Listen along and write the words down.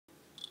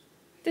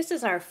This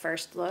is our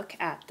first look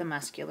at the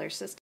muscular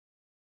system.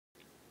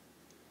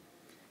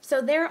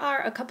 So there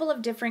are a couple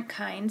of different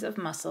kinds of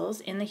muscles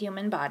in the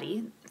human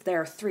body. There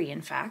are three,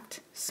 in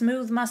fact.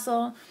 Smooth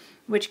muscle,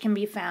 which can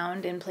be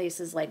found in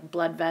places like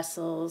blood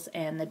vessels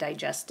and the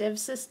digestive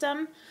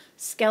system.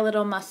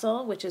 Skeletal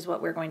muscle, which is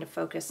what we're going to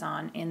focus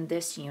on in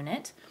this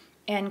unit.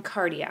 And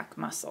cardiac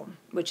muscle,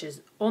 which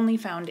is only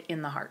found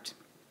in the heart.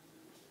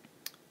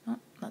 Oh,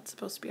 that's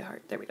supposed to be a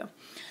heart. There we go.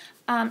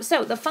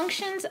 So the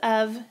functions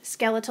of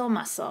skeletal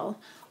muscle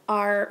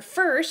are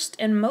first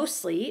and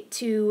mostly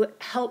to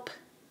help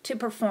to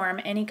perform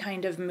any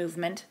kind of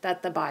movement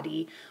that the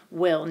body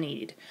will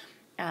need.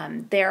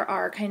 There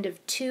are kind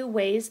of two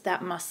ways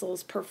that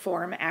muscles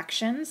perform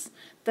actions.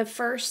 The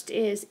first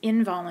is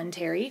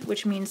involuntary,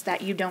 which means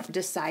that you don't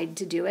decide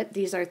to do it.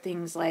 These are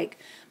things like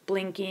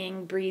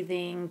blinking,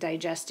 breathing,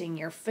 digesting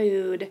your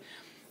food,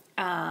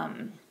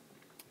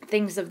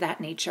 things of that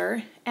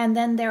nature. And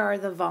then there are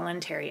the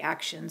voluntary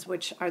actions,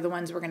 which are the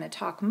ones we're going to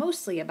talk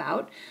mostly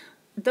about.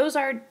 Those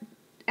are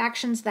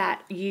actions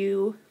that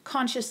you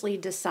consciously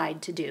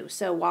decide to do.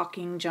 So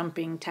walking,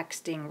 jumping,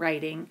 texting,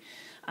 writing,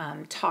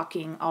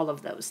 talking, all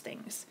of those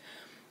things.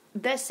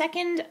 The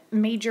second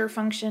major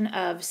function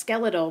of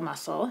skeletal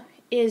muscle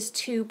is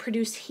to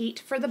produce heat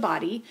for the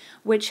body,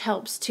 which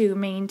helps to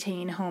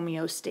maintain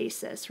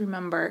homeostasis.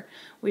 Remember,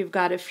 we've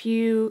got a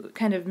few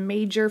kind of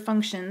major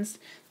functions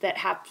that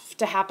have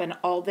to happen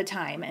all the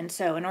time. And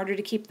so in order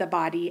to keep the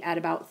body at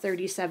about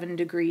 37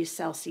 degrees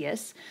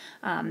Celsius,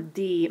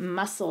 the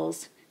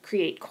muscles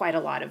create quite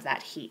a lot of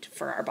that heat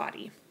for our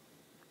body.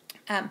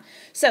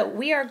 So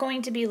we are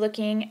going to be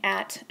looking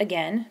at,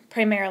 again,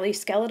 primarily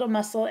skeletal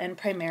muscle and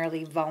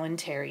primarily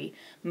voluntary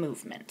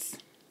movements.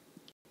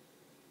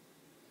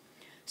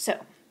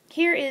 So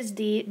here is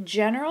the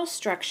general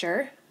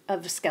structure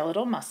of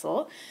skeletal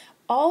muscle.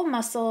 All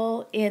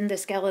muscle in the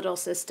skeletal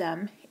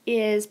system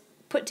is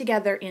put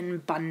together in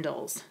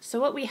bundles. So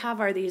what we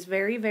have are these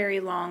very, very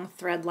long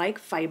thread-like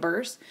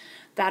fibers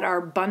that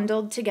are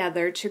bundled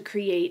together to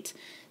create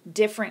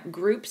different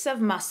groups of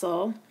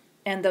muscle,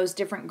 and those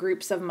different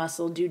groups of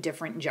muscle do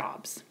different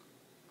jobs.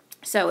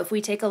 So if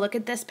we take a look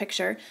at this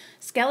picture,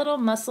 skeletal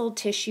muscle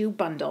tissue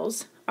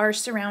bundles are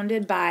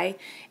surrounded by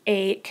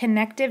a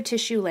connective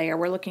tissue layer.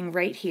 We're looking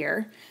right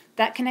here.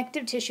 That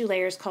connective tissue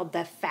layer is called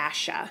the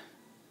fascia.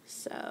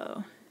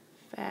 So,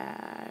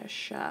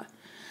 fascia.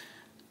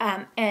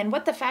 And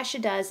what the fascia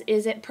does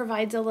is it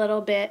provides a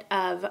little bit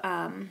of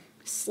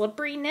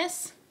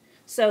slipperiness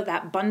so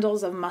that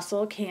bundles of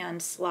muscle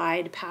can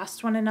slide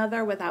past one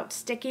another without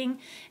sticking,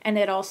 and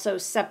it also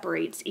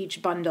separates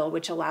each bundle,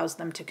 which allows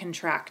them to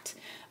contract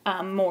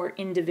more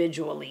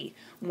individually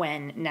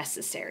when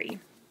necessary.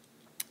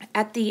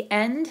 At the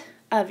end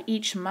of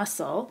each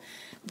muscle,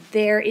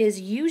 there is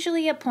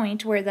usually a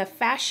point where the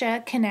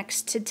fascia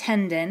connects to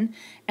tendon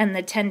and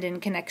the tendon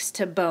connects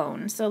to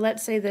bone. So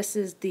let's say this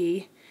is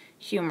the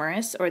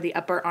humerus or the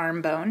upper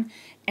arm bone,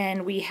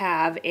 and we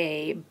have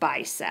a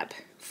bicep,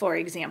 for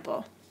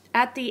example.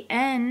 At the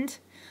end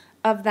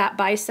of that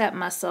bicep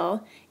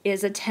muscle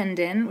is a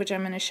tendon, which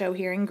I'm going to show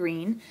here in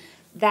green,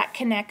 that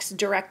connects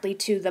directly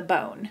to the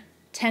bone.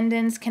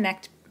 Tendons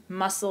connect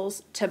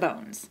muscles to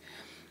bones.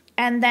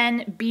 And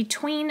then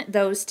between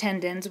those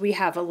tendons, we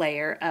have a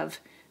layer of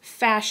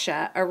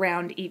fascia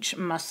around each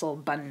muscle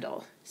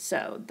bundle.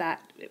 So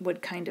that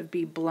would kind of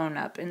be blown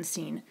up and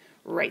seen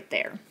right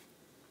there.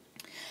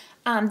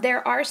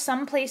 There are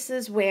some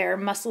places where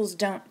muscles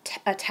don't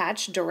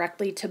attach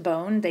directly to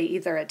bone. They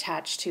either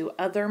attach to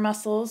other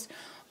muscles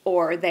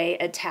or they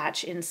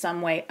attach in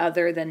some way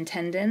other than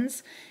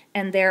tendons.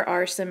 And there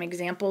are some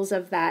examples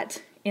of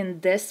that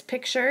in this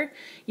picture.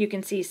 You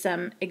can see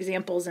some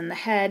examples in the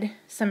head,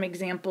 some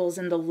examples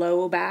in the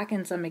low back,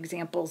 and some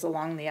examples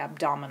along the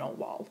abdominal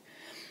wall.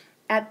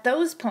 At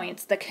those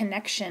points, the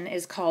connection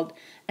is called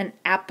an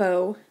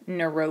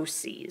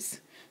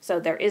aponeuroses.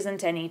 So there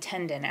isn't any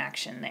tendon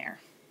action there.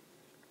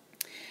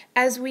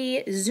 As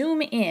we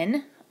zoom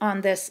in on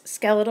this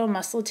skeletal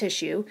muscle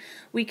tissue,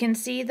 we can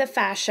see the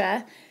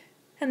fascia,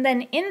 and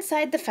then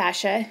inside the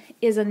fascia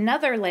is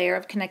another layer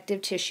of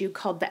connective tissue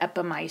called the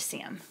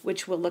epimysium,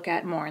 which we'll look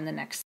at more in the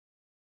next.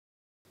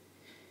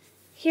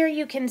 Here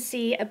you can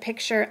see a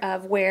picture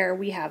of where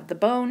we have the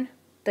bone,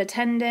 the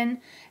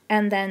tendon,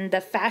 and then the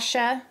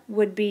fascia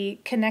would be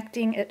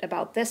connecting at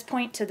about this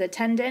point to the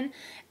tendon,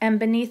 and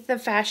beneath the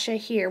fascia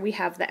here we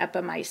have the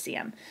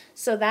epimysium.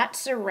 So that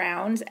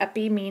surrounds,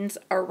 epi means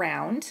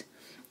around,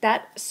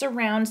 that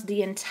surrounds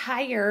the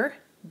entire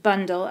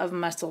bundle of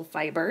muscle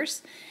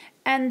fibers,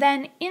 and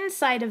then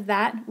inside of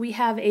that we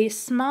have a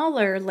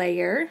smaller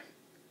layer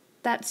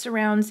that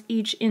surrounds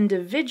each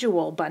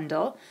individual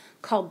bundle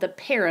called the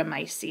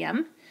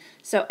perimysium.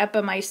 So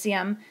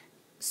epimysium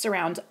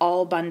surrounds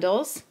all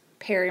bundles.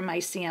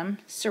 Perimysium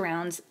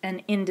surrounds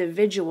an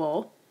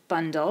individual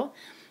bundle,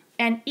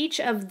 and each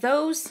of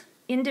those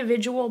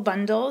individual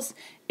bundles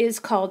is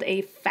called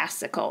a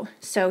fascicle.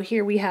 So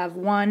here we have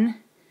 1,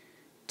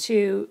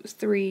 2,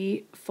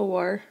 3,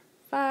 4,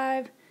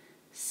 5,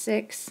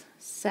 6,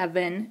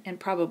 7, and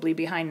probably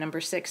behind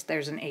number 6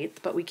 there's an 8th,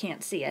 but we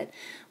can't see it.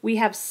 We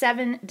have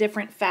 7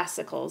 different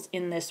fascicles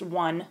in this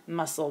one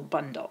muscle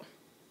bundle.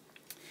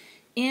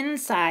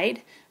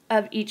 Inside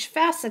of each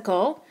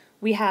fascicle,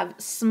 we have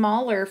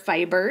smaller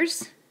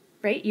fibers,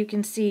 right? You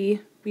can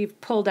see we've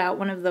pulled out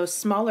one of those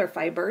smaller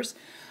fibers.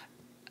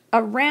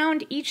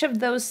 Around each of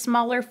those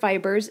smaller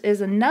fibers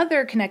is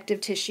another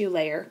connective tissue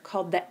layer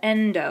called the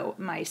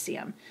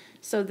endomysium.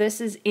 So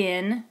this is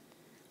in,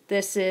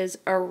 this is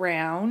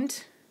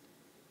around.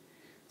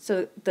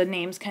 So the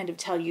names kind of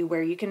tell you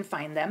where you can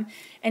find them.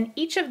 And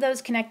each of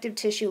those connective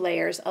tissue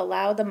layers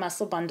allow the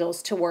muscle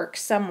bundles to work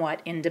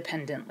somewhat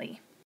independently.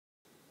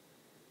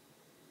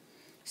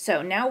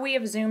 So now we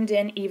have zoomed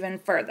in even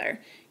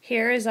further.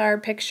 Here is our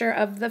picture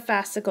of the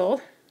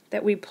fascicle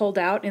that we pulled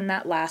out in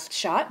that last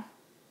shot.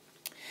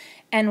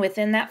 And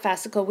within that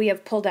fascicle, we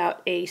have pulled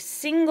out a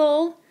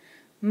single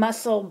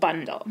muscle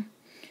bundle.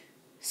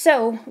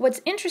 So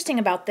what's interesting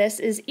about this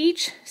is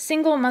each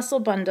single muscle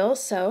bundle,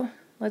 so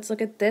let's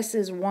look at this,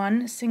 is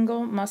one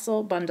single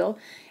muscle bundle,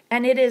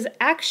 and it is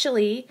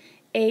actually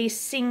a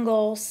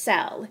single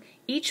cell.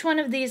 Each one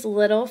of these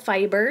little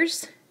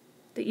fibers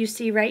that you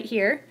see right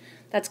here,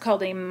 that's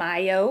called a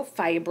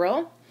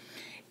myofibril.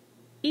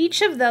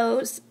 Each of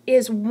those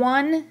is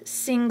one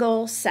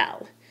single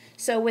cell.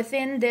 So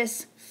within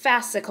this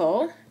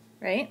fascicle,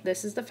 right,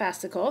 this is the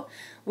fascicle,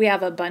 we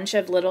have a bunch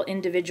of little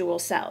individual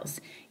cells.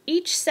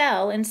 Each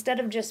cell, instead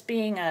of just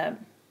being a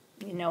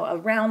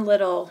round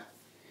little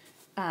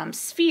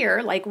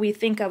sphere like we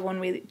think of when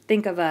we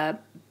think of a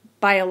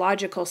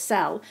biological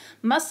cell,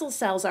 muscle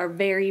cells are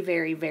very,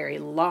 very, very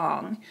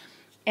long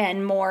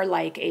and more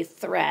like a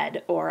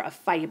thread or a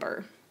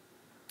fiber.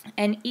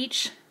 And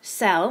each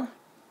cell,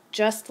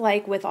 just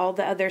like with all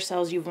the other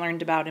cells you've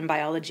learned about in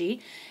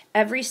biology,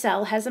 every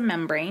cell has a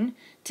membrane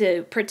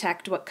to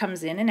protect what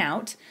comes in and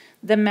out.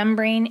 The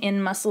membrane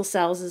in muscle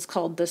cells is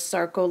called the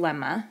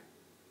sarcolemma.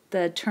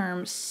 The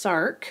term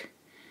sarc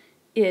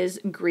is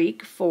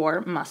Greek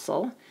for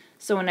muscle.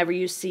 So whenever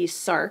you see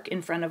sarc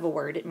in front of a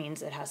word, it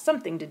means it has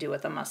something to do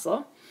with a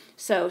muscle.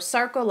 So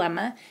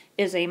sarcolemma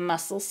is a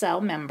muscle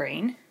cell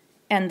membrane,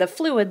 and the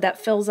fluid that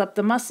fills up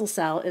the muscle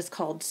cell is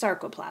called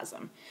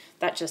sarcoplasm.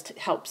 That just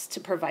helps to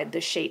provide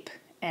the shape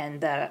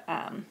and the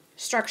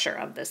structure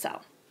of the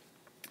cell.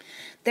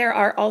 There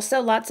are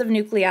also lots of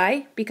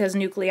nuclei, because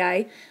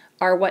nuclei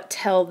are what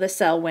tell the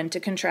cell when to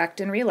contract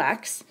and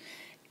relax,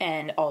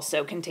 and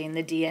also contain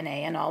the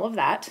DNA and all of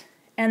that.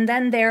 And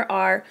then there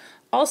are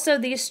also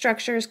these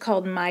structures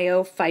called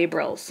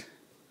myofibrils.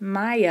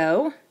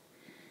 Myo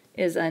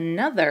is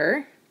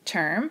another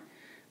term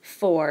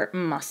for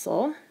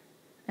muscle.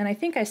 And I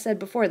think I said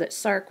before that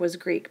sarc was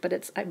Greek,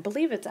 but I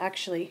believe it's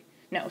actually,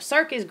 no,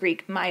 sarc is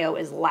Greek, myo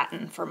is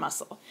Latin for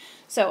muscle.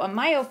 So a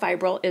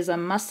myofibril is a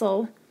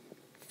muscle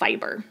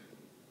fiber.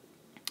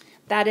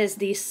 That is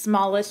the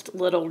smallest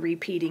little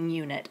repeating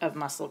unit of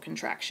muscle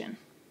contraction.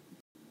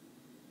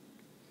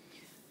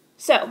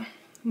 So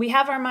we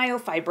have our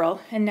myofibril,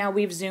 and now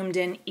we've zoomed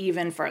in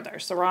even further.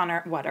 So we're on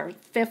our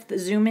 5th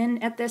zoom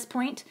in at this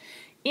point.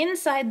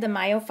 Inside the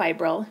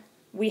myofibril,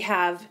 we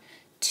have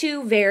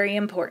 2 very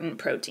important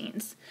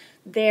proteins.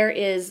 There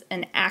is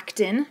an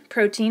actin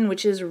protein,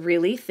 which is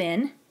really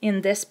thin.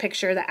 In this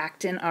picture, the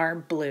actin are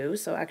blue.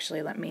 So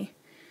actually, let me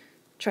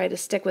try to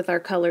stick with our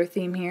color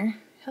theme here.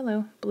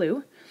 Hello,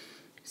 blue.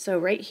 So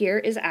right here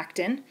is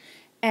actin.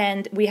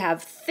 And we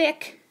have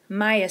thick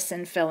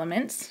myosin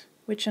filaments,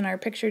 which in our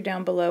picture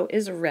down below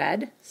is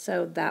red.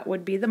 So that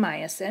would be the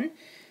myosin.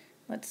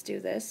 Let's do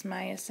this,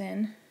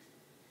 myosin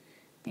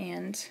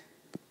and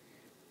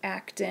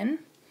actin.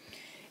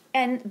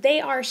 And they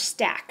are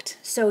stacked.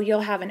 So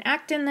you'll have an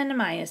actin, then a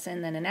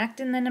myosin, then an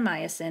actin, then a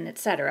myosin,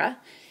 etc.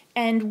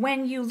 And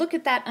when you look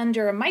at that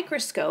under a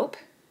microscope,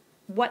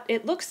 what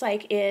it looks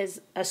like is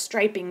a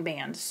striping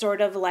band, sort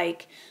of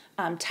like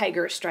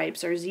tiger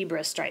stripes or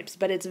zebra stripes,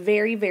 but it's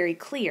very, very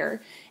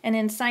clear. And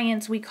in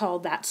science, we call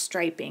that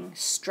striping,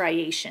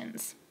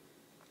 striations.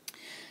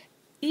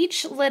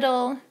 Each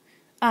little,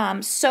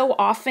 so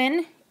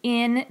often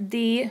in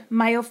the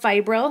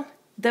myofibril,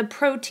 the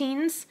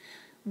proteins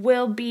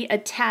will be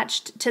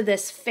attached to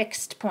this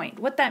fixed point.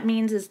 What that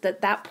means is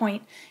that that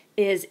point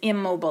is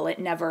immobile. It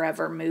never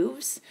ever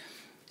moves.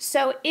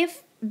 So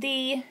if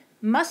the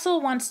muscle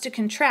wants to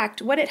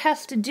contract, what it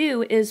has to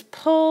do is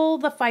pull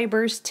the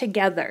fibers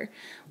together.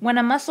 When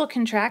a muscle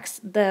contracts,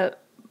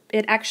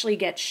 it actually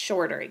gets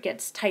shorter. It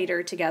gets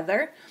tighter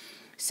together.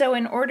 So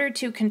in order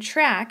to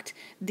contract,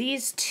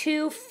 these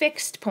 2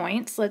 fixed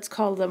points, let's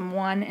call them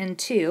 1 and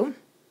 2,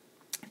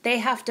 they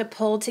have to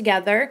pull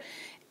together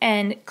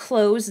and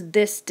close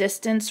this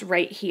distance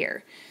right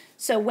here.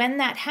 So when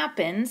that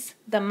happens,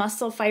 the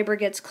muscle fiber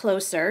gets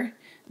closer.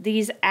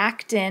 These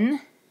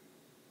actin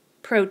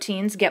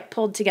proteins get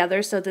pulled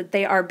together so that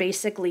they are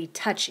basically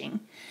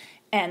touching,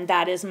 and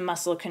that is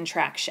muscle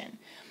contraction.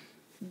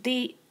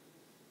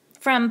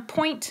 From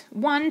point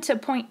 1 to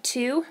point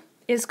 2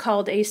 is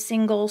called a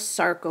single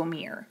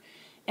sarcomere,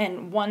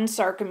 and one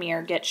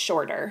sarcomere gets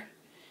shorter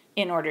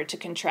in order to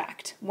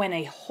contract. When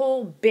a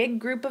whole big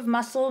group of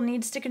muscle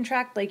needs to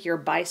contract, like your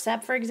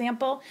bicep, for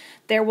example,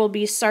 there will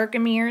be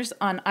sarcomeres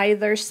on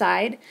either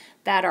side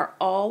that are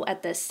all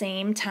at the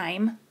same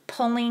time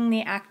pulling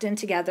the actin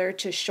together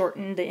to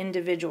shorten the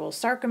individual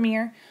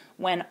sarcomere.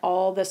 When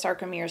all the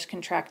sarcomeres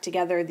contract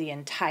together, the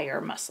entire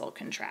muscle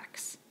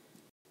contracts.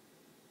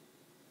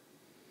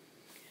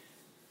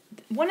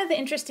 One of the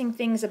interesting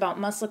things about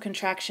muscle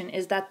contraction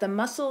is that the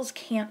muscles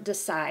can't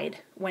decide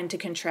when to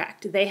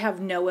contract. They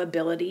have no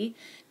ability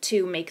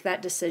to make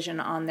that decision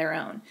on their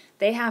own.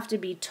 They have to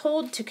be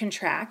told to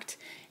contract,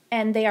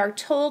 and they are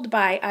told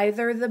by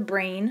either the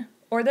brain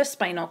or the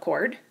spinal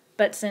cord.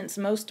 But since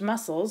most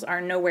muscles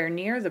are nowhere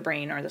near the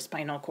brain or the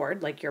spinal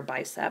cord, like your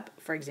bicep,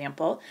 for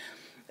example,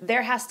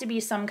 there has to be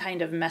some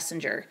kind of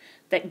messenger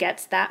that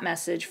gets that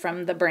message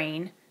from the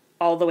brain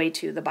all the way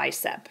to the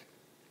bicep.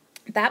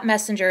 That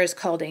messenger is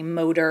called a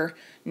motor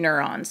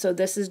neuron. So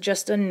this is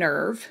just a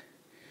nerve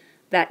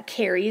that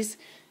carries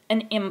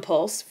an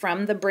impulse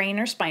from the brain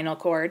or spinal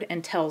cord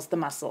and tells the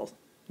muscle,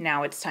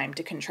 now it's time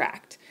to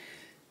contract.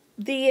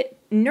 The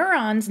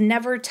neurons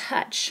never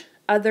touch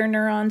other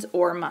neurons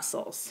or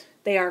muscles.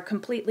 They are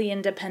completely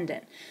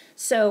independent.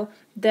 So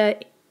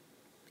the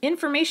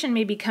information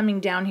may be coming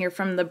down here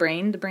from the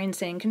brain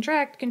saying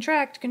contract,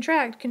 contract,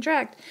 contract,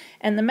 contract,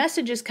 and the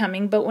message is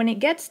coming, but when it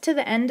gets to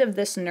the end of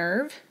this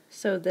nerve,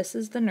 so this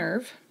is the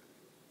nerve,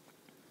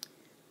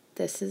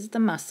 this is the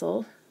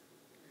muscle,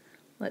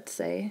 let's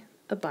say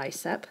a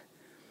bicep.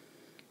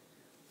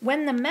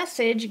 When the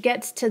message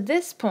gets to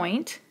this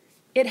point,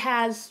 it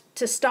has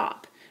to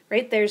stop,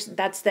 right?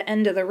 That's the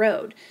end of the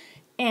road.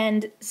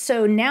 And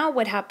so now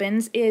what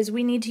happens is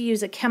we need to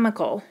use a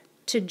chemical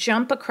to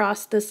jump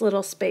across this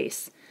little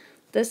space.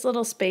 This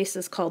little space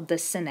is called the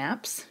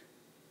synapse.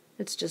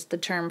 It's just the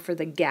term for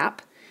the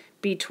gap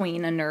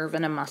between a nerve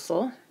and a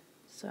muscle.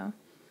 So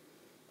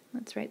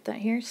let's write that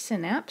here,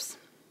 synapse.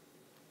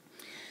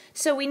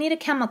 So we need a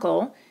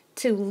chemical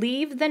to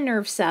leave the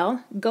nerve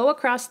cell, go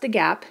across the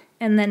gap,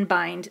 and then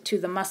bind to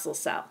the muscle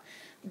cell.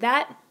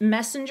 That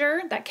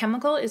messenger, that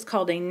chemical, is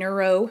called a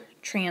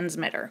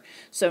neurotransmitter.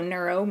 So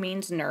neuro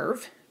means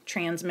nerve,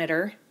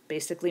 transmitter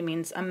basically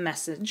means a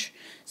message.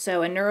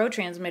 So a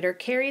neurotransmitter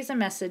carries a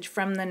message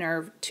from the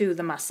nerve to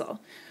the muscle.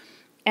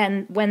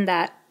 And when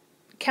that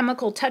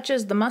chemical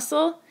touches the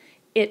muscle,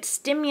 it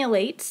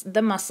stimulates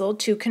the muscle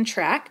to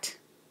contract,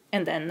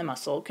 and then the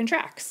muscle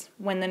contracts.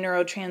 When the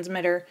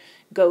neurotransmitter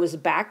goes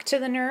back to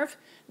the nerve,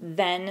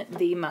 then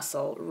the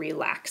muscle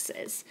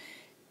relaxes.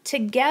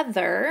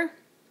 Together,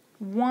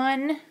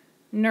 one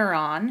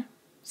neuron,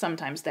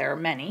 sometimes there are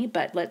many,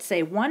 but let's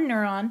say one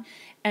neuron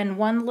and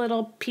one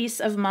little piece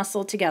of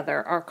muscle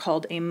together are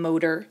called a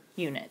motor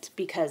unit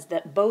because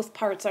that both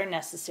parts are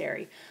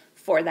necessary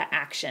for the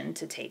action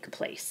to take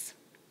place.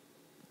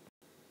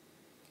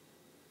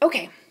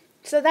 Okay,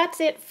 so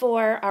that's it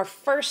for our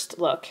first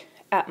look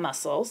at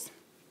muscles.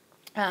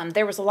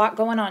 There was a lot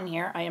going on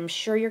here. I am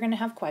sure you're going to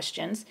have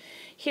questions.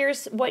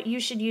 Here's what you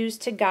should use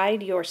to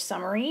guide your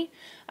summary.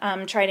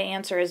 Try to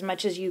answer as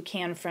much as you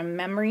can from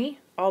memory.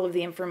 All of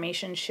the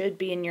information should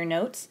be in your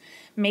notes.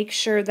 Make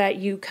sure that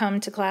you come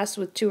to class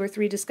with 2 or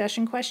 3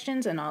 discussion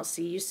questions, and I'll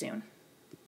see you soon.